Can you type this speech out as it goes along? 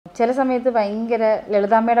ചില സമയത്ത് ഭയങ്കര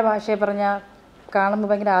ലളിതാമ്മയുടെ ഭാഷയെ പറഞ്ഞാൽ കാണുമ്പോൾ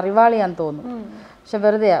ഭയങ്കര അറിവാളിയാന്ന് തോന്നും. പക്ഷെ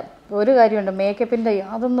വെറുതെയാ. ഒരു കാര്യമുണ്ട്, മേക്കപ്പിൻ്റെ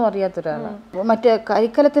അതൊന്നും അറിയാത്തൊരാളാണ്. മറ്റേ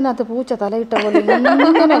കരിക്കലത്തിനകത്ത് പൂച്ച തലയിട്ട പോലെ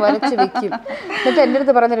ഇങ്ങനെ വരച്ച് വെക്കും. എന്നിട്ട് എൻ്റെ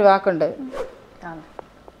അടുത്ത് പറഞ്ഞൊരു വാക്കുണ്ട്,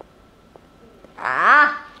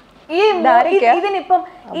 ഇതിനിപ്പം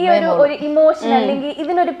ഈ ഒരു ഇമോഷൻ അല്ലെങ്കിൽ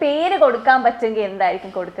ഇതിനൊരു പേര് കൊടുക്കാൻ പറ്റുമെങ്കിൽ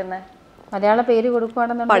എന്തായിരിക്കും കൊടുക്കുന്നത്? മലയാള പേര്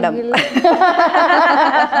കൊടുക്കുകയാണെന്നുണ്ടെങ്കിൽ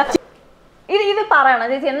ഇത് പറയണം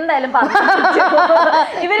ചേച്ചി, എന്തായാലും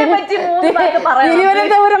ഇവരെ പറ്റി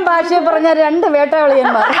തിരുവനന്തപുരം ഭാഷയെ പറഞ്ഞ 2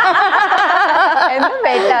 വേട്ടാവളിയന്മാർ.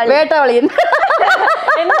 വേട്ടാവളിയൻ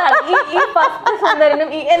എന്താണ് ഈ ഫസ്റ്റ് സുന്ദരനും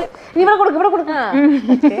ഇവിടെ കൊടുക്കും.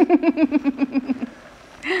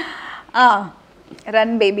 Run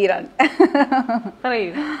baby run.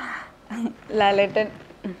 ലാലേട്ടൻ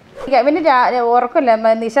പിന്നെ ഉറക്കമില്ല,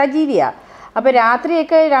 നിശാജീവിയാ. അപ്പോൾ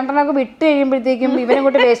രാത്രിയൊക്കെ 2 വിട്ട് കഴിയുമ്പോഴത്തേക്കും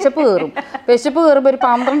ഇവനങ്ങോട്ട് വിശപ്പ് കയറുമ്പോൾ ഒരു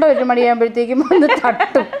 12-1 മണിയാകുമ്പോഴത്തേക്കും വന്ന്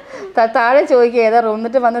തട്ടും. താഴെ ചോദിക്കുക ഏതാ റൂം,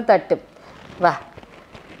 എന്നിട്ട് വന്ന് തട്ടും. വാ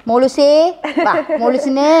മോളുസേ, വാ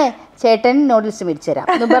മോളുസിനെ ചേട്ടൻ നൂഡിൽസ് മേടിച്ചു തരാം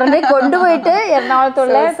എന്ന് പറഞ്ഞ് കൊണ്ടുപോയിട്ട്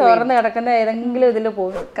എറണാകുളത്തുള്ള തുറന്ന് കിടക്കുന്ന ഏതെങ്കിലും ഇതിൽ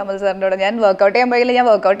പോകും. കമൽ സാറിൻ്റെ കൂടെ ഞാൻ വർക്കൗട്ട് ചെയ്യാൻ പോയില്ല, ഞാൻ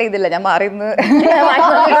വർക്കൗട്ട് ചെയ്തില്ല, ഞാൻ മാറിന്ന്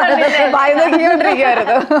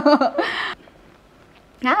വായിക്കൊണ്ടിരിക്കുവായിരുന്നു.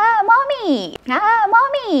 Mommy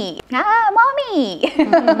mommy mommy.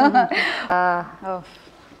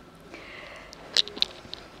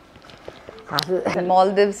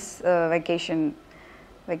 മാൽദീവ്സ്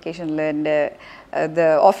വെക്കേഷനിൽ എൻ്റെ the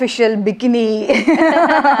official bikini.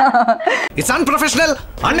 It's unprofessional,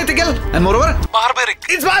 unethical and moreover barbaric.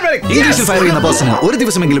 It's barbaric. ഇംഗ്ലീഷിൽ ഫയർ ചെയ്യുന്ന പേഴ്സണ് ഒരു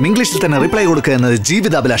ദിവസമെങ്കിലും ഇംഗ്ലീഷിൽ തന്നെ റിപ്ലൈ കൊടുക്കുക എന്നത്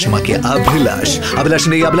ജീവിതാഭിലാഷമാക്കിയ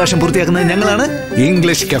അഭിലാഷിന്റെ ഈ അഭിലാഷം പൂർത്തിയാക്കുന്നത് ഞങ്ങളാണ്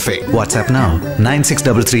ഇംഗ്ലീഷ് കഫേ. WhatsApp now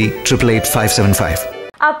 9633888575.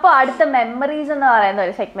 അപ്പോൾ അടുത്ത മെമ്മറീസ് എന്ന് പറയുന്ന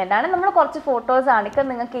ഒരു സെഗ്മെന്റ് ആണ്. നമ്മൾ കുറച്ച് ഫോട്ടോസ് കാണിക്കുക.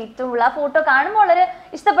 നിങ്ങൾക്ക് ഏറ്റവും കൂടുതൽ ആ ഫോട്ടോ കാണുമ്പോൾ വളരെ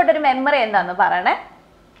ഇഷ്ടപ്പെട്ട ഒരു മെമ്മറി എന്താന്ന് പറയണേ.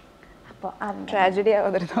 ട്രാജഡി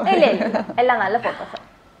എല്ലാം നല്ല ഫോട്ടോസ്.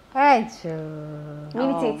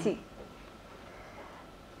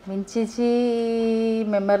 മിനി ചേച്ചി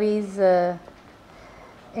മെമ്മറീസ്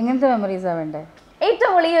എങ്ങനത്തെ മെമ്മറീസാണ് വേണ്ടേ?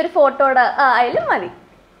 ഏറ്റവും കൂടുതൽ ഈ ഒരു ഫോട്ടോയുടെ ആയാലും മതി.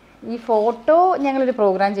 ഈ ഫോട്ടോ ഞങ്ങളൊരു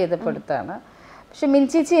പ്രോഗ്രാം ചെയ്തപ്പോൾ എടുത്താണ്. പക്ഷെ മിനി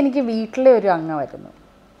ചേച്ചി എനിക്ക് വീട്ടിലെ ഒരു അംഗമായിരുന്നു.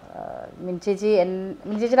 മിനി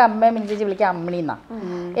ചേച്ചിയുടെ അമ്മയെ മിനി ചേച്ചി വിളിക്കുക അമ്മണി എന്നാണ്.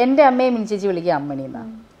 എൻ്റെ അമ്മയെ മിനി ചേച്ചി വിളിക്കുക അമ്മണി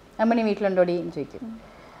എന്നാണ്. അമ്മണി വീട്ടിലുണ്ടോടി എന്ന് ചോദിക്കും.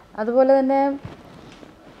 അതുപോലെ തന്നെ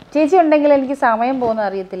ചേച്ചി ഉണ്ടെങ്കിൽ എനിക്ക് സമയം പോകുന്ന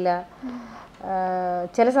അറിയത്തില്ല.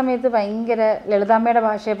 ചില സമയത്ത് ഭയങ്കര ലളിതാമ്മയുടെ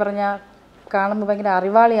ഭാഷയെ പറഞ്ഞാൽ കാണുമ്പോൾ ഭയങ്കര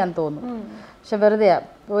അറിവാളിയാന്ന് തോന്നും. പക്ഷെ വെറുതെയാ.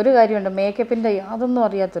 ഒരു കാര്യമുണ്ട്, മേക്കപ്പിൻ്റെ അതൊന്നും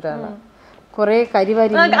അറിയാത്തൊരാളാണ്. കുറേ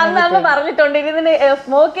കരിവാരി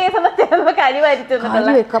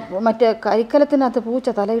മറ്റേ കരിക്കലത്തിനകത്ത് പൂച്ച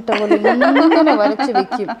തലയിട്ട പോലെ ഇങ്ങനെ വരച്ച്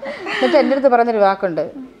വെക്കും. എന്നിട്ട് എൻ്റെ അടുത്ത് പറഞ്ഞൊരു വാക്കുണ്ട്,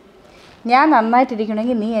 ഞാൻ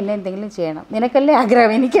നന്നായിട്ടിരിക്കണമെങ്കിൽ നീ എന്നെ എന്തെങ്കിലും ചെയ്യണം, നിനക്കല്ലേ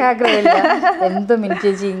ആഗ്രഹം, എനിക്ക് ആഗ്രഹമില്ല. എന്തോ മിനി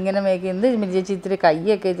ചേച്ചി ഇങ്ങനെ മേക്ക്, എന്ത് മിനി ചേച്ചി ഇത്തിരി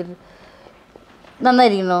കയ്യൊക്കെ ഇത്തിരി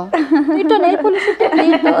നന്നായിരിക്കണോ,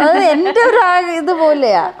 അത് എൻ്റെ ഒരു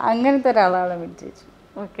ഇതുപോലെയാ. അങ്ങനത്തെ ഒരാളാണ് മിനി ചേച്ചി.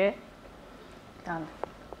 ഓക്കെ.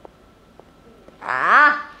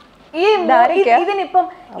 ഇതിനിപ്പം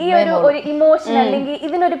ഈ ഒരു ഇമോഷൻ അല്ലെങ്കിൽ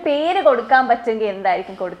ഇതിനൊരു പേര് കൊടുക്കാൻ പറ്റുമെങ്കിൽ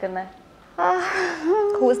എന്തായിരിക്കും കൊടുക്കുന്നത്?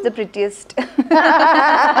 Who's the prettiest?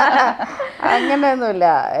 അങ്ങനെയൊന്നുമില്ല.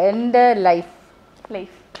 എൻ്റെ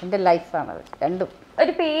ലൈഫാണത് രണ്ടും.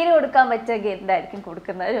 ഒരു പേര് കൊടുക്കാൻ പറ്റുമെങ്കിൽ എന്തായിരിക്കും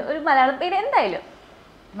കൊടുക്കുന്നത്? ഒരു മലയാള പേര് എന്തായാലും.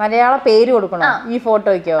 മലയാള പേര് കൊടുക്കണോ ഈ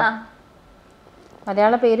ഫോട്ടോയ്ക്കോ?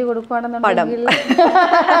 മലയാള പേര് കൊടുക്കുകയാണെന്നുണ്ടെങ്കിൽ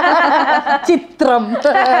ചിത്രം.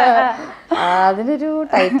 അതിനൊരു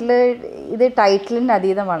ടൈറ്റില്, ഇത് ടൈറ്റിലിന്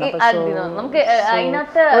അതീതമാണ്.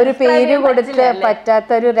 ഒരു പേര് കൊടുത്ത് പറ്റാത്ത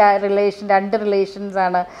ഒരു റിലേഷൻ, 2 റിലേഷൻസ്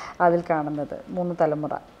ആണ് അതിൽ കാണുന്നത്. 3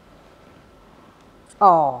 തലമുറ.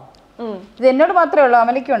 ഇത് എന്നോട് മാത്രമേ ഉള്ളൂ,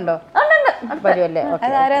 അമലയ്ക്കുണ്ടോ? വരുമല്ലേ?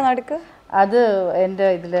 അത് എൻ്റെ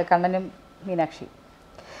ഇതില് കണ്ണനും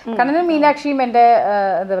മീനാക്ഷിയും എൻ്റെ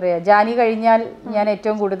എന്താ പറയുക, ജാനി കഴിഞ്ഞാൽ ഞാൻ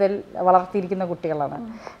ഏറ്റവും കൂടുതൽ വളർത്തിയിരിക്കുന്ന കുട്ടികളാണ്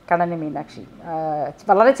കണ്ണനും മീനാക്ഷി.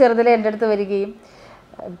 വളരെ ചെറുതിലെ എൻ്റെ അടുത്ത് വരികയും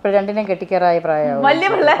ഇപ്പോൾ 2നെയും കെട്ടിക്കാറായ പ്രായമാവും. വലിയ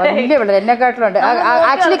പിള്ളേർ എന്നെക്കാട്ടിലുണ്ട്.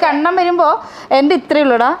 ആക്ച്വലി കണ്ണം വരുമ്പോൾ എൻ്റെ ഇത്രയേ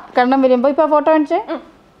ഉള്ളൂടാ. കണ്ണം വരുമ്പോൾ ഇപ്പോൾ ഫോട്ടോ കാണിച്ചേ,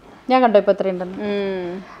 ഞാൻ കണ്ടോ ഇപ്പോൾ എത്രയുണ്ടെന്ന്?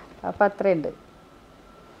 അപ്പം അത്രയുണ്ട്.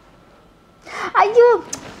 അയ്യോ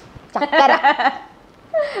ചക്കര.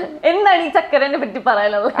 എന്താണ് ഈ ചക്കരനെ പറ്റി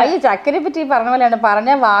പറയാനുള്ളത്? അയ്യോ ചക്കരയെ പറ്റി പറഞ്ഞ പോലെയാണ്. പറഞ്ഞ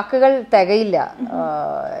വാക്കുകൾ തികയില്ല.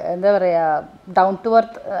 എന്താ പറയുക, ഡൗൺ ടു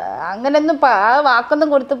എർത്ത് അങ്ങനെയൊന്നും ആ വാക്കൊന്നും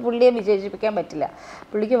കൊടുത്ത് പുള്ളിയെ വിശേഷിപ്പിക്കാൻ പറ്റില്ല.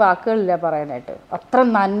 പുള്ളിക്ക് വാക്കുകളില്ല പറയാനായിട്ട്. അത്ര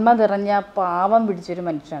നന്മ നിറഞ്ഞ പാവം പിടിച്ചൊരു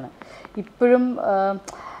മനുഷ്യനാണ്. ഇപ്പോഴും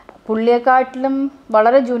പുള്ളിയെക്കാട്ടിലും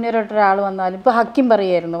വളരെ ജൂനിയറായിട്ടൊരാൾ വന്നാലും, ഇപ്പോൾ ഹക്കിം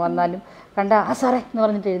പറയായിരുന്നു, വന്നാലും കണ്ട ആ സാറേ എന്ന്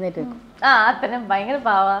പറഞ്ഞിട്ട് എഴുന്നേറ്റ് വെക്കും. അത്തരം ഭയങ്കര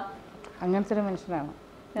പാവാ. അങ്ങനത്തെ ഒരു മനുഷ്യനാണ്.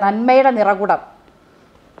 നന്മയുടെ നിറകുടം.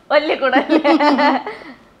 വലിയ കൂടെ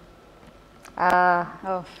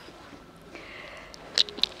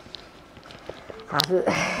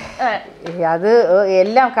അത്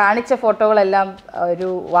എല്ലാം കാണിച്ച ഫോട്ടോകളെല്ലാം ഒരു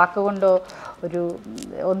വാക്കുകൊണ്ടോ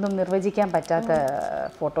ഒന്നും നിർവചിക്കാൻ പറ്റാത്ത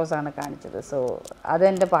ഫോട്ടോസാണ് കാണിച്ചത്. സോ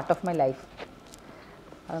അതെൻ്റെ പാർട്ട് ഓഫ് മൈ ലൈഫ്.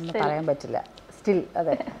 അതൊന്നും പറയാൻ പറ്റില്ല. സ്റ്റിൽ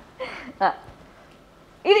അതെ.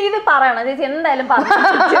 ഇത് പറയണം ചേച്ചി, എന്തായാലും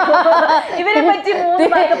ഇവരെ പറ്റി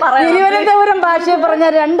തിരുവനന്തപുരം ഭാഷയെ പറഞ്ഞ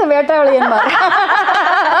 2 വേട്ടാവളിയന്മാർ.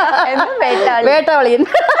 വേട്ടാവളിയൻ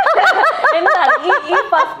എന്താണ് ഈ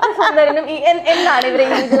ഫസ്റ്റ് സുന്ദരനും എന്താണ് ഇവരെ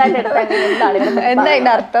ഈസിലായിട്ട് എടുത്താൽ എന്താ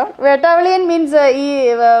ഇതിന്റെ അർത്ഥം? വേട്ടാവളിയൻ മീൻസ് ഈ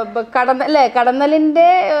കടന്നലിന്റെ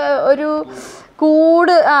ഒരു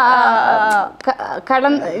കൂട്.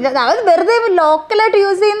 വെറുതെ ലോക്കലായിട്ട്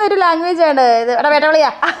യൂസ് ചെയ്യുന്ന ഒരു ലാംഗ്വേജ് ആണ്. വേട്ടവളിയാ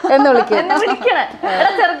എന്ന് വിളിക്കും.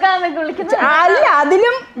 അല്ല,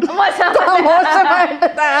 അതിലും മോശമായിട്ട്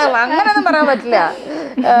അങ്ങനെയൊന്നും പറയാൻ പറ്റില്ല.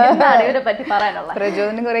 ഇവരെ പറ്റി പറയാനുള്ള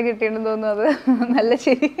പ്രചോദനം കുറെ കിട്ടിയിട്ടുണ്ടെന്ന് തോന്നുന്നു. അത് നല്ല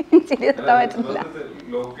ചിരി നിർത്താൻ പറ്റുന്നില്ല.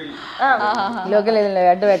 ലോക്കൽ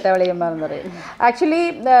 2 വേട്ടവളിയന്മാരെന്ന് പറയും. ആക്ച്വലി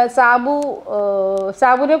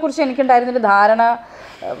സാബുവിനെ കുറിച്ച് എനിക്കുണ്ടായിരുന്നൊരു ധാരണ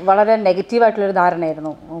വളരെ നെഗറ്റീവായിട്ടുള്ളൊരു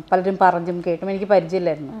ധാരണയായിരുന്നു. പലരും പറഞ്ഞും കേട്ടും എനിക്ക്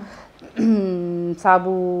പരിചയമില്ലായിരുന്നു.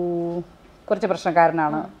 സാബു കുറച്ച്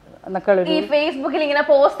പ്രശ്നക്കാരനാണ് എന്നൊക്കെ ഫേസ്ബുക്കിൽ ഇങ്ങനെ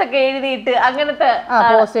പോസ്റ്റ് ഒക്കെ എഴുതിയിട്ട് അങ്ങനത്തെ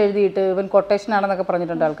പോസ്റ്റ് എഴുതിയിട്ട് ഇവൻ കൊട്ടേഷൻ ആണെന്നൊക്കെ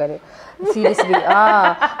പറഞ്ഞിട്ടുണ്ട് ആൾക്കാർ. സീരിയസ്ലി.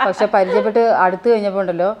 പക്ഷെ പരിചയപ്പെട്ട് അടുത്ത് കഴിഞ്ഞപ്പോൾ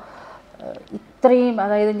ഉണ്ടല്ലോ, ഇത്രയും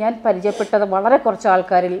അതായത് ഞാൻ പരിചയപ്പെട്ടത് വളരെ കുറച്ച്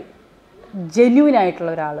ആൾക്കാരിൽ ജെന്യൂൻ ആയിട്ടുള്ള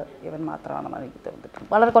ഒരാൾ ഇവൻ മാത്രമാണെന്നാണ് എനിക്ക് തോന്നിയിട്ട്.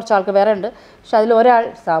 വളരെ കുറച്ച് ആൾക്ക് വേറെ ഉണ്ട്, പക്ഷെ അതിൽ ഒരാൾ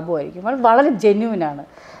സാബു ആയിരിക്കും. അവൻ വളരെ ജെന്യൂനാണ്.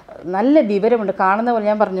 നല്ല വിവരമുണ്ട്. കാണുന്ന പോലെ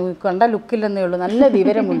ഞാൻ പറഞ്ഞു കണ്ട ലുക്കില്ലെന്നേ ഉള്ളൂ, നല്ല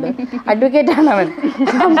വിവരമുണ്ട്. അഡ്വക്കേറ്റാണ് അവൻ.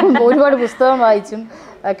 ഒരുപാട് പുസ്തകം വായിച്ചും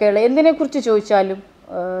ഒക്കെയുള്ള എന്തിനെക്കുറിച്ച് ചോദിച്ചാലും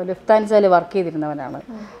ലുഫ്താൻസയിൽ വർക്ക് ചെയ്തിരുന്നവനാണ്.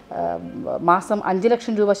 മാസം 5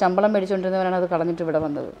 ലക്ഷം രൂപ ശമ്പളം മേടിച്ചുകൊണ്ടിരുന്നവനാണ് അത് കളഞ്ഞിട്ട് ഇവിടെ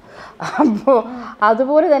വന്നത്. അപ്പോൾ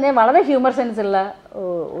അതുപോലെ തന്നെ വളരെ ഹ്യൂമർ സെൻസ് ഉള്ള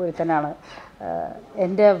ഒരുത്തനാണ്.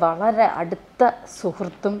 എൻ്റെ വളരെ അടുത്ത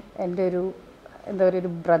സുഹൃത്തും എൻ്റെ എന്താ പറയുക, ഒരു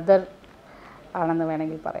ബ്രദർ ആണെന്ന്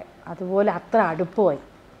വേണമെങ്കിൽ പറയാം. അതുപോലെ അത്ര അടുപ്പമായി.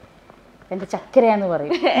 എൻ്റെ ചക്കരയാന്ന്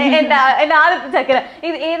പറയും. എൻ്റെ ആദ്യത്തെ ചക്കര.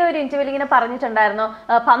 ഇത് ഏതൊരു ഇന്റർവ്യൂവിൽ ഇങ്ങനെ പറഞ്ഞിട്ടുണ്ടായിരുന്നു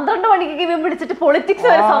 12 മണിക്ക് ഇവൻ പിടിച്ചിട്ട് പൊളിറ്റിക്സ്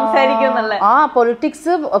വരെ സംസാരിക്കും എന്നുള്ള.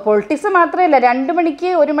 പൊളിറ്റിക്സ് മാത്രമല്ല, 2 മണിക്ക്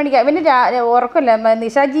 1 മണിക്ക് ഇവന് ഉറക്കമില്ല,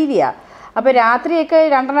 നിശാജീവിയാ. അപ്പോൾ രാത്രിയൊക്കെ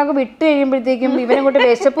 2 വിട്ട് കഴിയുമ്പോഴത്തേക്കും ഇവനങ്ങോട്ട്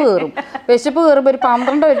വിശപ്പ് കയറുമ്പോൾ ഒരു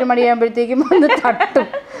 12-1 മണിയാകുമ്പോഴത്തേക്കും വന്ന് തട്ടും.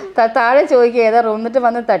 താഴെ ചോദിക്കുക ഏതാ റൂം, എന്നിട്ട്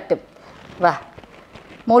വന്ന് തട്ടും. വാ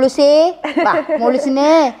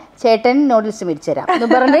മോളുസിനെ ചേട്ടൻ നൂഡിൽസ് മേടിച്ചു തരാം എന്ന്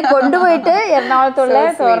പറഞ്ഞ് കൊണ്ടുപോയിട്ട് എറണാകുളത്തുള്ള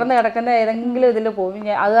തുറന്ന് കിടക്കുന്ന ഏതെങ്കിലും ഇതിൽ പോകും.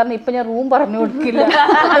 അത് കാരണം ഇപ്പം ഞാൻ റൂം പറഞ്ഞു കൊടുക്കില്ല.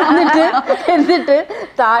 എന്നിട്ട്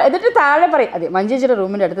താഴെ പറയും അതെ മഞ്ജുച്ചിയുടെ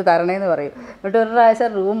റൂമിൻ്റെ അടുത്ത് തരണേന്ന് പറയും. എന്നിട്ട് ഒരു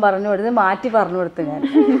പ്രാവശ്യം റൂം പറഞ്ഞു കൊടുത്ത് മാറ്റി പറഞ്ഞു കൊടുത്തു ഞാൻ.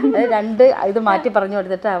 അത് 2 ഇത് മാറ്റി പറഞ്ഞു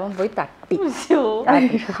കൊടുത്തിട്ട് അവൻ പോയി തട്ടി.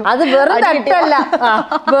 അത് വെറും തട്ടല്ല,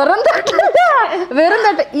 വെറും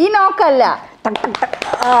തട്ട്, ഈ നോക്കല്ല,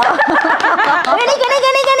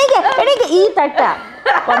 ഈ തട്ട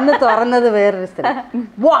വന്ന് തുറന്നത് വേറൊരു സ്ഥലം.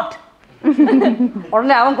 വാട്ട്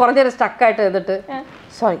ഉടനെ അവൻ കുറച്ചേരം സ്റ്റക്കായിട്ട് എന്നിട്ട്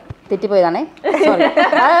സോറി തെറ്റിപ്പോയതാണേ, സോറി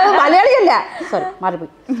മലയാളിയല്ല, സോറി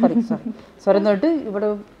മാറിപ്പോയി, സോറി എന്നിട്ട് ഇവിടെ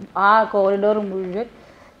ആ കോറിഡോർ മുഴുവൻ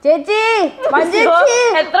ചേച്ചി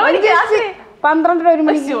 12-1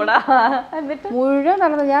 മണിക്ക് മുഴുവൻ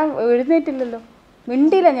നടന്നു. ഞാൻ എഴുന്നേറ്റില്ലല്ലോ,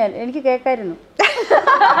 മിണ്ടിയില്ല ഞാൻ, എനിക്ക് കേൾക്കായിരുന്നു.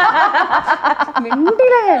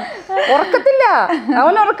 മിണ്ടിയില്ല ഞാൻ, ഉറക്കത്തില്ല,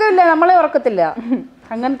 അവൻ ഉറക്കമില്ല, നമ്മളെ ഉറക്കത്തില്ല.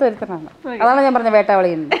 അങ്ങനത്തെ ഒരുത്തനാണ്. അതാണ് ഞാൻ പറഞ്ഞ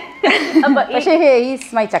വേട്ടാവളിയിൽ. പക്ഷേ ഈസ്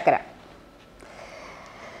മൈ ചക്കര.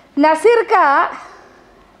 നസീർക്ക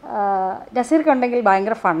ഉണ്ടെങ്കിൽ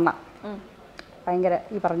ഭയങ്കര ഫണ്ണാണ്, ഭയങ്കര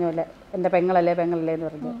ഈ പറഞ്ഞ പോലെ എൻ്റെ പെങ്ങളല്ലേ എന്ന്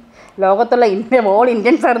പറഞ്ഞു. ലോകത്തുള്ള ഓൾ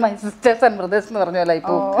ഇന്ത്യൻസ് ആണ് മൈ സിസ്റ്റേഴ്സ് ആൻഡ് ബ്രദേഴ്സ് എന്ന് പറഞ്ഞ പോലെ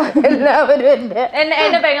ഇപ്പോൾ എല്ലാവരും എൻ്റെ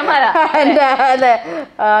അതെ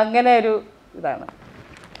അങ്ങനെ ഒരു ഇതാണ്.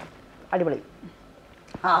 അടിപൊളി.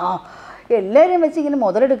 എല്ലാവരും വെച്ച് ഇങ്ങനെ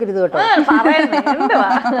മുതലെടുക്കരുത് കേട്ടോ.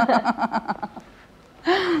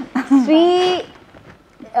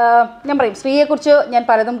 ഞാൻ പറയും ശ്രീയെക്കുറിച്ച് ഞാൻ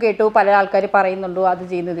പലതും കേട്ടു, പല ആൾക്കാർ പറയുന്നുണ്ടോ അത്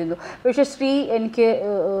ചെയ്യുന്നു. പക്ഷേ ശ്രീ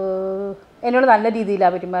എന്നോട് നല്ല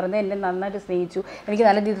രീതിയിലാണ് പെരുമാറുന്നത്. എന്നെ നന്നായിട്ട് സ്നേഹിച്ചു, എനിക്ക്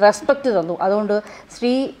നല്ല രീതിയിൽ റെസ്പെക്റ്റ് തന്നു. അതുകൊണ്ട്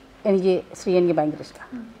ശ്രീ എനിക്ക് ഭയങ്കര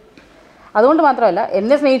ഇഷ്ടമാണ്. അതുകൊണ്ട് മാത്രമല്ല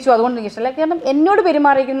എന്നെ സ്നേഹിച്ചു, അതുകൊണ്ട് എനിക്ക് ഇഷ്ടമല്ല. കാരണം എന്നോട്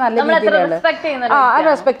പെരുമാറിയിരിക്കുന്ന നല്ല രീതിയിലാണ്,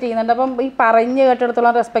 റെസ്പെക്ട് ചെയ്യുന്നുണ്ട്. അപ്പം ഈ പറഞ്ഞു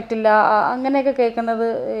കേട്ടിടത്തോളം റെസ്പെക്റ്റ് ഇല്ല അങ്ങനെയൊക്കെ കേൾക്കുന്നത്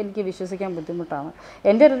എനിക്ക് വിശ്വസിക്കാൻ ബുദ്ധിമുട്ടാണ്.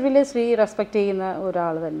 എൻ്റെ അറിവിൽ ശ്രീ റെസ്പെക്റ്റ് ചെയ്യുന്ന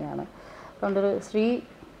ഒരാൾ തന്നെയാണ്. അതുകൊണ്ടൊരു ശ്രീ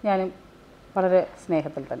ഞാനും വളരെ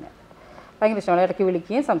സ്നേഹത്തിൽ തന്നെ ഭയങ്കര ഇഷ്ടമാണ്. ഇടയ്ക്ക്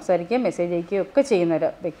വിളിക്കുകയും സംസാരിക്കുകയും മെസ്സേജ് അയക്കുകയും ഒക്കെ ചെയ്യുന്ന ഒരു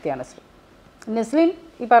വ്യക്തിയാണ് ശ്രീ. നെസ്ലിൻ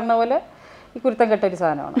ഈ പറഞ്ഞ പോലെ ഈ കുരുത്തം കെട്ടൊരു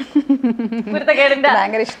സാധനമാണ്. കുരുത്തക്കേടിന്റെ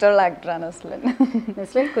ഭയങ്കര ഇഷ്ടമുള്ള ആക്ടറാണ് നെസ്ലിൻ.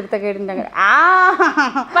 നെസ്ലിൻ കുരുത്തക്കേടിൻ്റെ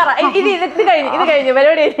ഇത് കഴിഞ്ഞു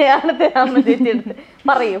പരിപാടി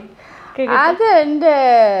പറയൂ. അത് എൻ്റെ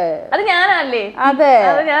അത് ഞാനല്ലേ? അതെ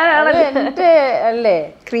ഞാനാണല്ലേ എൻ്റെ അല്ലേ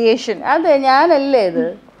ക്രിയേഷൻ. അതെ ഞാനല്ലേ ഇത്.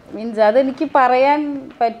 മീൻസ് അതെനിക്ക് പറയാൻ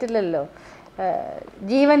പറ്റില്ലല്ലോ.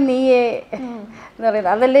 ജീവൻ നീയേ എന്ന്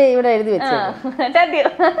പറയുന്നത് അതല്ലേ ഇവിടെ എഴുതി വെച്ചത്.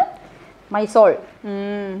 My soul.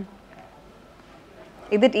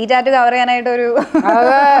 ഇത് ഈ ടാറ്റു കവർ ചെയ്യാനായിട്ടൊരു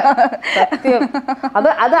സത്യം.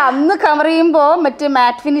 അത് അന്ന് കവർ ചെയ്യുമ്പോ മറ്റേ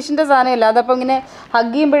മാറ്റ് ഫിനിഷിന്റെ സാധനമില്ല. അതപ്പോ ഇങ്ങനെ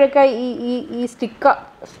ഹഗ് ചെയ്യുമ്പോഴൊക്കെ ഈ സ്റ്റിക്ക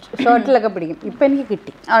ഷർട്ടിലൊക്കെ പിടിക്കും. ഇപ്പൊ എനിക്ക്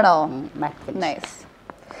കിട്ടി. ആണോ? മാറ്റ് ഫിനിഷ്. നൈസ്.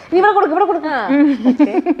 ഇവിടെ കൊടുക്കും.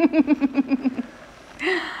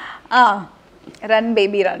 ആ റൺ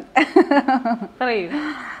ബേബി റൺ. പറയൂ.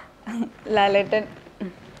 ലാലേട്ടൻ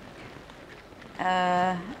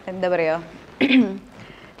എന്താ പറയാ,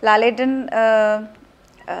 ലാലേട്ടൻ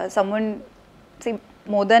someone, see,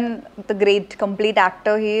 more than the great complete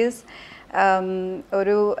actor he is,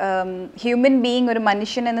 ഒരു ഹ്യൂമൻ ബീയിങ്, ഒരു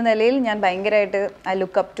മനുഷ്യൻ എന്ന നിലയിൽ ഞാൻ ഭയങ്കരമായിട്ട് I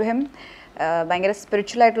look up to him. ഭയങ്കര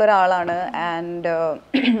സ്പിരിച്വൽ ആയിട്ടുള്ള ഒരാളാണ്. ആൻഡ്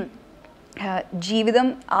ജീവിതം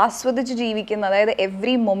ആസ്വദിച്ച് ജീവിക്കുന്ന, അതായത്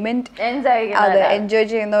എവറി മൊമെന്റ് അത് എൻജോയ്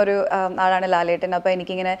ചെയ്യുന്ന ഒരു ആളാണ് ലാലേട്ടൻ. അപ്പോൾ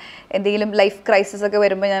എനിക്കിങ്ങനെ എന്തെങ്കിലും ലൈഫ് ക്രൈസിസ് ഒക്കെ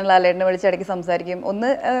വരുമ്പോൾ ഞാൻ ലാലേട്ടനെ വിളിച്ചിടയ്ക്ക് സംസാരിക്കും. ഒന്ന്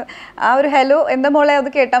ആ ഒരു ഹലോ എന്താ മോളെ അത്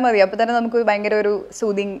കേട്ടാൽ മതി, അപ്പോൾ തന്നെ നമുക്ക് ഭയങ്കര ഒരു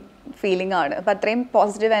സൂതിങ് ഫീലിംഗ് ആണ്. അപ്പോൾ അത്രയും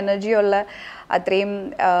പോസിറ്റീവ് എനർജി ഉള്ള അത്രയും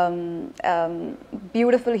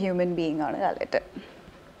ബ്യൂട്ടിഫുൾ ഹ്യൂമൻ ബീയിങ് ആണ് ലാലേട്ടൻ.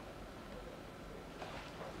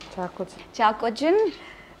 Chackochan,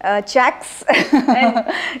 Chaks,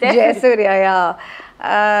 Jayasuriya, yeah.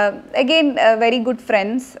 Again, very good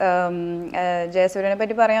friends. Jayasuriya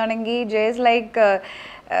പറ്റി പറയുകയാണെങ്കിൽ ജയ ഇസ് ലൈക്ക്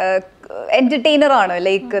എൻ്റർടൈനർ ആണ്.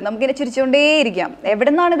 ലൈക്ക് നമുക്കിങ്ങനെ ചിരിച്ചുകൊണ്ടേ ഇരിക്കാം.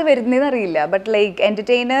 എവിടെ നിന്നാണ് ഇത് വരുന്നതെന്ന് അറിയില്ല. But like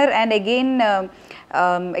entertainer and again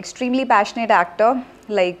extremely passionate actor.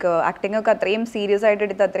 Like acting ഒക്കെ അത്രയും സീരിയസ് ആയിട്ട്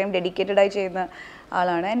എടുത്ത് അത്രയും ഡെഡിക്കേറ്റഡ് ആയി ചെയ്യുന്ന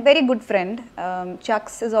ആളാണ്. And very good friend.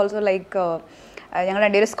 Chucks is also like ഞങ്ങൾ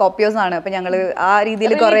രണ്ടുപേരും സ്കോർപ്പിയോസ് ആണ്. അപ്പൊ ഞങ്ങള് ആ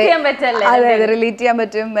രീതിയിൽ കുറെ റിലേറ്റ് ചെയ്യാൻ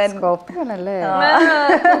പറ്റും.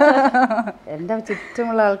 എന്റെ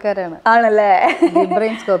ചുറ്റുമുള്ള ആൾക്കാരാണ്. ആണല്ലേ? Libra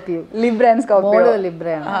and Scorpio. Libra and Scorpio.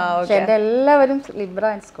 ലിബ്രയാണ്. പക്ഷെ എന്റെ എല്ലാവരും Libra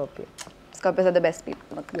and Scorpio. സ്കോർപ്പിയോസ് are the best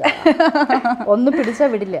people. ഒന്ന് പിടിച്ചാ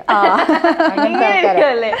വിടില്ല. അങ്ങനത്തെ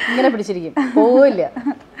ആൾക്കാരാണ്. ഇങ്ങനെ പിടിച്ചിരിക്കും, പോവില്ല.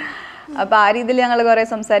 അപ്പൊ ആ രീതിയിൽ ഞങ്ങൾ കുറെ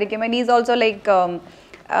സംസാരിക്കും. And is also like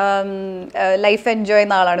life enjoy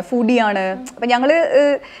ചെയ്യുന്ന ആളാണ്, ഫുഡിയാണ്. അപ്പം ഞങ്ങൾ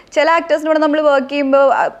ചില ആക്ടേഴ്സിനോട് നമ്മൾ വർക്ക് ചെയ്യുമ്പോൾ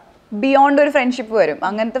ബിയോണ്ട് ഒരു ഫ്രണ്ട്ഷിപ്പ് വരും.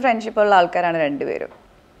 അങ്ങനത്തെ ഫ്രണ്ട്ഷിപ്പ് ഉള്ള ആൾക്കാരാണ് രണ്ടുപേരും.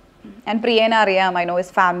 ആൻഡ് പ്രിയനെ അറിയാം, ഐ നോ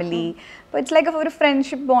ഹിസ് ഫാമിലി. അപ്പോൾ ഇറ്റ്സ് ലൈക്ക് ഒരു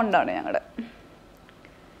ഫ്രണ്ട്ഷിപ്പ് ബോണ്ടാണ് ഞങ്ങളുടെ.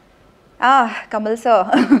 കമൽ സർ,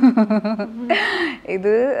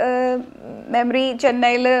 ഇത് മെമ്മറി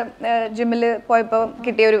ചെന്നൈയിൽ ജിമ്മിൽ പോയപ്പോൾ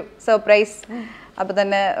കിട്ടിയൊരു സർപ്രൈസ്. അപ്പോൾ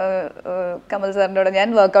തന്നെ കമൽ സാറിൻ്റെ കൂടെ ഞാൻ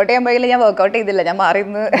വർക്കൗട്ട് ചെയ്യാൻ പോയില്ല, ഞാൻ വർക്കൗട്ട് ചെയ്തില്ല, ഞാൻ മാറി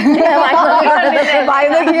നിന്ന് വായി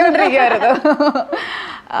നോക്കിക്കൊണ്ടിരിക്കുമായിരുന്നു.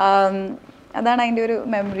 അതാണ് അതിൻ്റെ ഒരു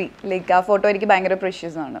മെമ്മറി. ലൈക്ക് ആ ഫോട്ടോ എനിക്ക് ഭയങ്കര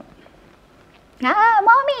പ്രഷ്യസ് ആണ്.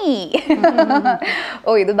 മാമി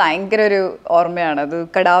ഇത് ഭയങ്കര ഒരു ഓർമ്മയാണ്. അത്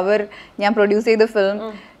കടാവർ ഞാൻ പ്രൊഡ്യൂസ് ചെയ്ത ഫിലിം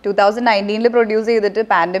 2019 പ്രൊഡ്യൂസ് ചെയ്തിട്ട്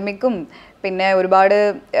പാൻഡമിക്കും പിന്നെ ഒരുപാട്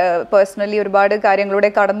പേഴ്സണലി ഒരുപാട് കാര്യങ്ങളിലൂടെ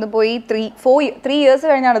കടന്നുപോയി 3 years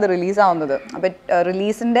കഴിഞ്ഞാണ് അത് റിലീസാവുന്നത്. അപ്പം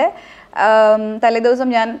റിലീസിൻ്റെ തലേദിവസം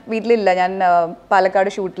ഞാൻ വീട്ടിലില്ല, ഞാൻ പാലക്കാട്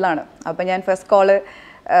ഷൂട്ടിലാണ്. അപ്പം ഞാൻ first call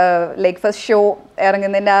like first show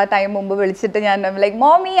ഇറങ്ങുന്നതിൻ്റെ ആ ടൈം മുമ്പ് വിളിച്ചിട്ട് ഞാൻ like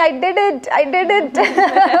mommy I did it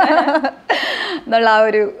എന്നുള്ള ആ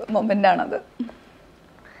ഒരു മൊമെൻ്റാണത്.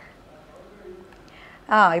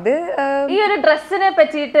 ഇത് ഈ ഒരു ഡ്രസ്സിനെ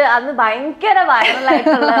പറ്റിയിട്ട് അന്ന് ഭയങ്കര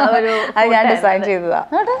വൈറലായിട്ടുള്ള ഒരു അത് ഞാൻ ഡിസൈൻ ചെയ്തതാ.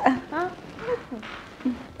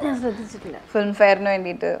 ഞാൻ ശ്രദ്ധിച്ചിട്ടില്ല. ഫിലിം ഫെയറിന്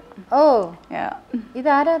വേണ്ടിയിട്ട്.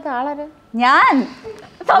 ഇതാരാ? ആളാരാ? ഞാൻ.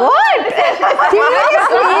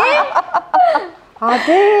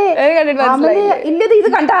 ഇല്ലത് ഇത്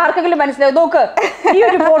കണ്ട ആർക്കെങ്കിലും മനസ്സിലാവും? നോക്ക്, ഈ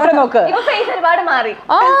ഒരു ഫോട്ടോ നോക്ക്. ഒരുപാട് മാറി,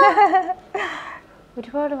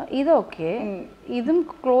 ഒരുപാട്. ഇതൊക്കെ ഇതും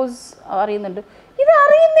ക്ലോസ് അറിയുന്നുണ്ട്, ഇത്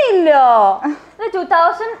അറിയുന്നില്ല.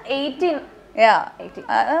 2018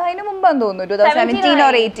 അതിന് മുമ്പാന്ന് തോന്നുന്നു, 2017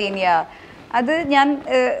 or 18. അത് ഞാൻ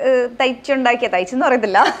തയ്ച്ചെന്ന്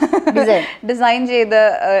പറയത്തില്ല, ഡിസൈൻ ചെയ്ത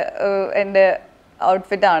എൻ്റെ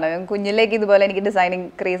ഔട്ട്ഫിറ്റ് ആണ്. കുഞ്ഞിലേക്ക് ഇതുപോലെ എനിക്ക് ഡിസൈനിങ്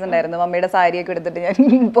ക്രേസ് ഉണ്ടായിരുന്നു. മമ്മിയുടെ സാരിയൊക്കെ എടുത്തിട്ട് ഞാൻ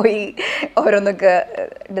പോയി ഓരോന്നൊക്കെ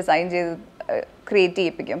ഡിസൈൻ ചെയ്ത് ക്രിയേറ്റ്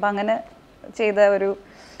ചെയ്യിപ്പിക്കും. അപ്പം അങ്ങനെ ചെയ്ത ഒരു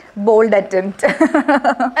ബോൾഡ് അറ്റംപ്റ്റ്.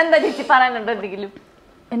 എന്താ ചേച്ചി പറയാനുണ്ടോ എന്തെങ്കിലും?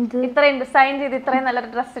 ഇത്രയും ഡിസൈൻ ചെയ്ത് ഇത്രയും നല്ലൊരു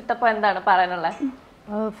ഡ്രസ് ഇട്ടപ്പോൾ എന്താണ് പറയാനുള്ളത്?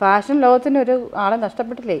 ഫാഷൻ ലോകത്തിന് ഒരു ആളെ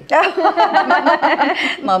നഷ്ടപ്പെട്ടില്ലേ?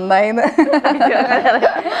 നന്നായിന്ന്.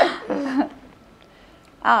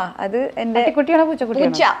 ആ അത് എന്റെ കുട്ടിയാണോ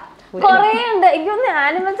പൂച്ചക്കുട്ടിയാണോ? പൂച്ച. കൊറേ ഉണ്ട്. എനിക്കൊന്ന്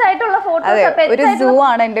ആനിമൽസ് ആയിട്ടുള്ള അതെ, ഫോട്ടോസ്. ഒരു സൂ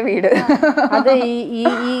ആണ് എന്റെ വീട്. അത് ഈ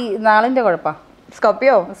നാളിന്റെ കുഴപ്പാ.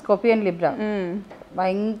 സ്കോപ്പിയോ ലിബ്ര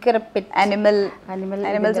ഭയങ്കര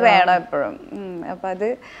അനിമൽസ് വേണം എപ്പോഴും. അപ്പൊ അത്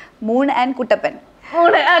മൂൺ ആൻഡ് കുട്ടപ്പൻ.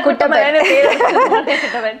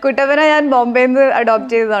 കുട്ടപ്പനെ ഞാൻ ബോംബെയിൽ നിന്ന്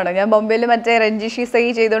അഡോപ്റ്റ് ചെയ്തതാണ്. ഞാൻ ബോംബെയിൽ മറ്റേ രഞ്ജിഷി സൈ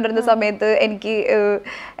ചെയ്തുകൊണ്ടിരുന്ന സമയത്ത് എനിക്ക്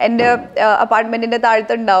എൻ്റെ അപ്പാർട്ട്മെന്റിന്റെ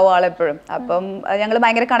താഴത്ത് ഉണ്ടാവും ആളെപ്പോഴും. അപ്പം ഞങ്ങൾ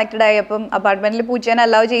ഭയങ്കര കണക്റ്റഡ് ആയി. അപ്പം അപ്പാർട്ട്മെന്റിൽ പൂച്ചേനെ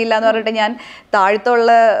അലൗ ചെയ്യില്ല എന്ന് പറഞ്ഞിട്ട് ഞാൻ താഴത്തുള്ള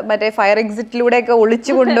മറ്റേ ഫയർ എക്സിറ്റിലൂടെയൊക്കെ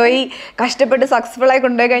ഒളിച്ചു കൊണ്ടുപോയി കഷ്ടപ്പെട്ട് സക്സസ്ഫുൾ ആയി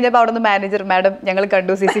കൊണ്ടുപോയി കഴിഞ്ഞപ്പോൾ അവിടെ നിന്ന് മാനേജർ, മാഡം ഞങ്ങൾ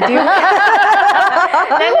കണ്ടു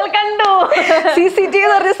CCTV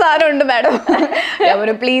എന്ന് പറഞ്ഞ സാധനം ഉണ്ട് മാഡം. ഞാൻ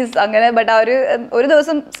പ്ലീസ് അങ്ങനെ. ബട്ട് ഒരു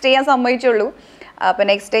ദിവസം സ്റ്റേ ചെയ്യാൻ സമ്മതിച്ചുള്ളൂ. അപ്പൊ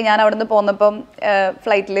നെക്സ്റ്റ് ഡേ ഞാൻ അവിടെ നിന്ന് പോന്നപ്പം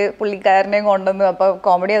ഫ്ലൈറ്റിൽ പുള്ളിക്കാരനെയും കൊണ്ടുവന്നു. അപ്പൊ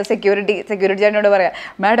കോമഡി സെക്യൂരിറ്റി ചേട്ടനോട് പറയാം,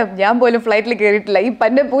 മാഡം ഞാൻ പോലും ഫ്ലൈറ്റിൽ കയറിയിട്ടില്ല, ഈ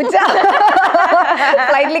പന്നെ പൂച്ച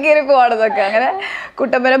ഫ്ലൈറ്റിൽ കയറി പോവാണെന്നൊക്കെ. അങ്ങനെ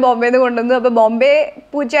കുട്ടപ്പനെ ബോംബെയിൽ നിന്ന് കൊണ്ടുവന്നു. അപ്പൊ ബോംബെ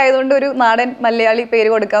പൂച്ച ആയതുകൊണ്ട് ഒരു നാടൻ മലയാളി പേര്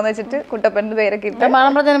കൊടുക്കാന്ന് വെച്ചിട്ട് കുട്ടപ്പന്റെ പേരൊക്കെ ഇട്ട്.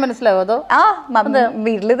 മനസ്സിലാവോ അതോ? ആ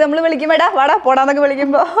വീട്ടില് നമ്മള് വിളിക്കും വേടാ വാടാ പോടാന്നൊക്കെ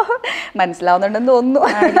വിളിക്കുമ്പോ മനസ്സിലാവുന്നുണ്ടെന്ന് തോന്നുന്നു.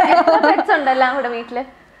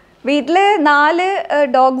 വീട്ടില് 4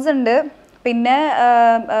 ഡോഗ്സ് ഉണ്ട്. പിന്നെ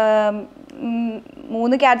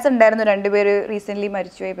 3 ക്യാറ്റ്സ് ഉണ്ടായിരുന്നു. 2 പേര് റീസെന്റ്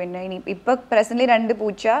മരിച്ചുപോയി. പിന്നെ ഇപ്പൊ പ്രസന്റ്ലി 2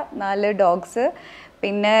 പൂച്ച, 4 ഡോഗ്സ്,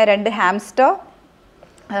 പിന്നെ 2 ഹാംസ്റ്റർ.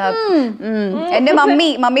 എന്റെ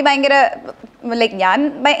മമ്മി ഭയങ്കര ലൈക്ക്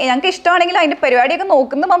ഞങ്ങൾക്ക് ഇഷ്ടമാണെങ്കിലും അതിന്റെ പരിപാടിയൊക്കെ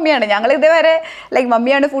നോക്കുന്ന മമ്മിയാണ്. ഞങ്ങൾ ഇതേവരെ ലൈക്ക്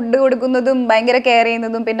മമ്മിയാണ് ഫുഡ് കൊടുക്കുന്നതും ഭയങ്കര കെയർ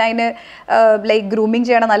ചെയ്യുന്നതും. പിന്നെ അതിന് ലൈക്ക് ഗ്രൂമിങ്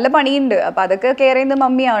ചെയ്യണം, നല്ല പണിയുണ്ട്. അപ്പൊ അതൊക്കെ കെയർ ചെയ്യുന്നത്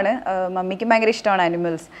മമ്മിയാണ്. മമ്മിക്ക് ഭയങ്കര ഇഷ്ടമാണ്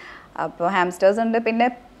ആനിമൽസ്. അപ്പോൾ ഹാംസ്റ്റേഴ്സ് ഉണ്ട്, പിന്നെ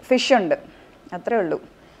ഫിഷ് ഉണ്ട്. അത്രേ ഉള്ളൂ.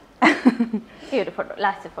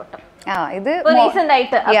 ഇത്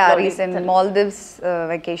റീസെന്റ് മാൽദീവ്സ്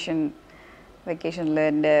വെക്കേഷനിൽ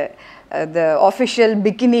എൻ്റെ ഒഫീഷ്യൽ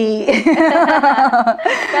ബിക്കിനി.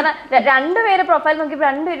 കാരണം 2 പേര് പ്രൊഫൈൽ നോക്കിയപ്പോൾ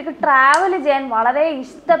 2 പേർക്ക് ട്രാവൽ ചെയ്യാൻ വളരെ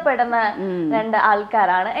ഇഷ്ടപ്പെടുന്ന 2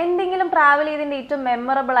 ആൾക്കാരാണ്. എന്തെങ്കിലും ട്രാവൽ ചെയ്തതിന്റെ ഏറ്റവും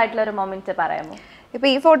മെമ്മറബിൾ ആയിട്ടുള്ള ഒരു മൊമെന്റ് പറയാമോ? ഇപ്പൊ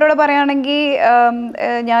ഈ ഫോട്ടോയുടെ പറയുകയാണെങ്കിൽ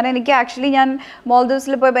ഞാൻ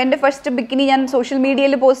മാൽദീവ്സിൽ പോയപ്പോൾ എൻ്റെ ഫസ്റ്റ് ബിക്കിനി ഞാൻ സോഷ്യൽ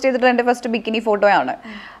മീഡിയയിൽ പോസ്റ്റ് ചെയ്തിട്ടുള്ള എൻ്റെ ഫസ്റ്റ് ബിക്കിനി ഫോട്ടോയാണ്.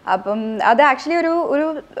 അപ്പം അത് ആക്ച്വലി ഒരു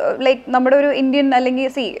ലൈക്ക് നമ്മുടെ ഒരു ഇന്ത്യൻ അല്ലെങ്കിൽ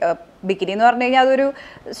ബിക്കിനി എന്ന് പറഞ്ഞു കഴിഞ്ഞാൽ അതൊരു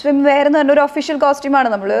സ്വിം വെയർ എന്ന് പറഞ്ഞ ഒരു ഒഫീഷ്യൽ കോസ്റ്റ്യൂമാണ്.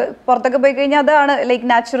 നമ്മൾ പുറത്തൊക്കെ പോയി കഴിഞ്ഞാൽ അതാണ് ലൈക്ക്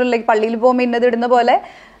നാച്ചുറൽ, ലൈക്ക് പള്ളിയിൽ പോകുമ്പോൾ ഇന്നത് ഇടുന്ന പോലെ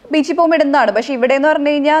ബീച്ചിൽ പോകുമ്പോൾ ഇടുന്നതാണ്. പക്ഷെ ഇവിടെ എന്ന്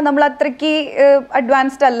പറഞ്ഞു കഴിഞ്ഞാൽ നമ്മൾ അത്രയ്ക്ക്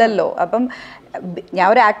അഡ്വാൻസ്ഡ് അല്ലല്ലോ. അപ്പം ഞാൻ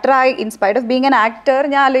ഒരു ആക്ടറായി, inspired of being an actor,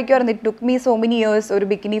 ഞാൻ ആലോചിക്കുമായിരുന്നു it took me so many years ഒരു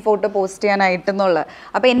ബിക്കിനി ഫോട്ടോ പോസ്റ്റ് ചെയ്യാനായിട്ടെന്നുള്ള.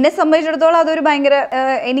 അപ്പം എന്നെ സംബന്ധിച്ചിടത്തോളം അതൊരു ഭയങ്കര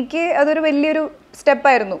എനിക്ക് അതൊരു വലിയൊരു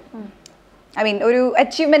സ്റ്റെപ്പായിരുന്നു. ഐ മീൻ ഒരു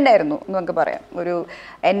അച്ചീവ്മെൻ്റ് ആയിരുന്നു എന്ന് നമുക്ക് പറയാം.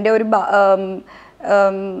 എൻ്റെ ഒരു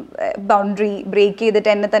ബൗണ്ടറി ബ്രേക്ക് ചെയ്തിട്ട്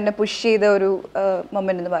എന്നെ തന്നെ പുഷ് ചെയ്ത ഒരു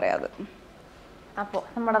മൊമെന്റ് എന്ന് പറയാം അത്. അപ്പോ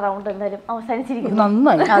നമ്മുടെ റൗണ്ട് എന്തായാലും അവസാനിച്ചിരിക്കുന്നു.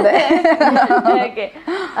 നന്നായി. അതെ.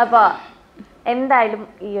 അപ്പൊ എന്തായാലും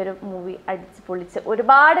ഈ ഒരു മൂവി അടിച്ച് പൊളിച്ച്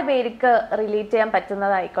ഒരുപാട് പേർക്ക് റിലേറ്റ് ചെയ്യാൻ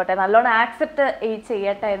പറ്റുന്നതായിക്കോട്ടെ, നല്ലോണം ആക്സെപ്റ്റ്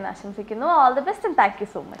ചെയ്യട്ടെ എന്ന് ആശംസിക്കുന്നു. All the best and thank you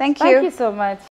so much. Thank you so much.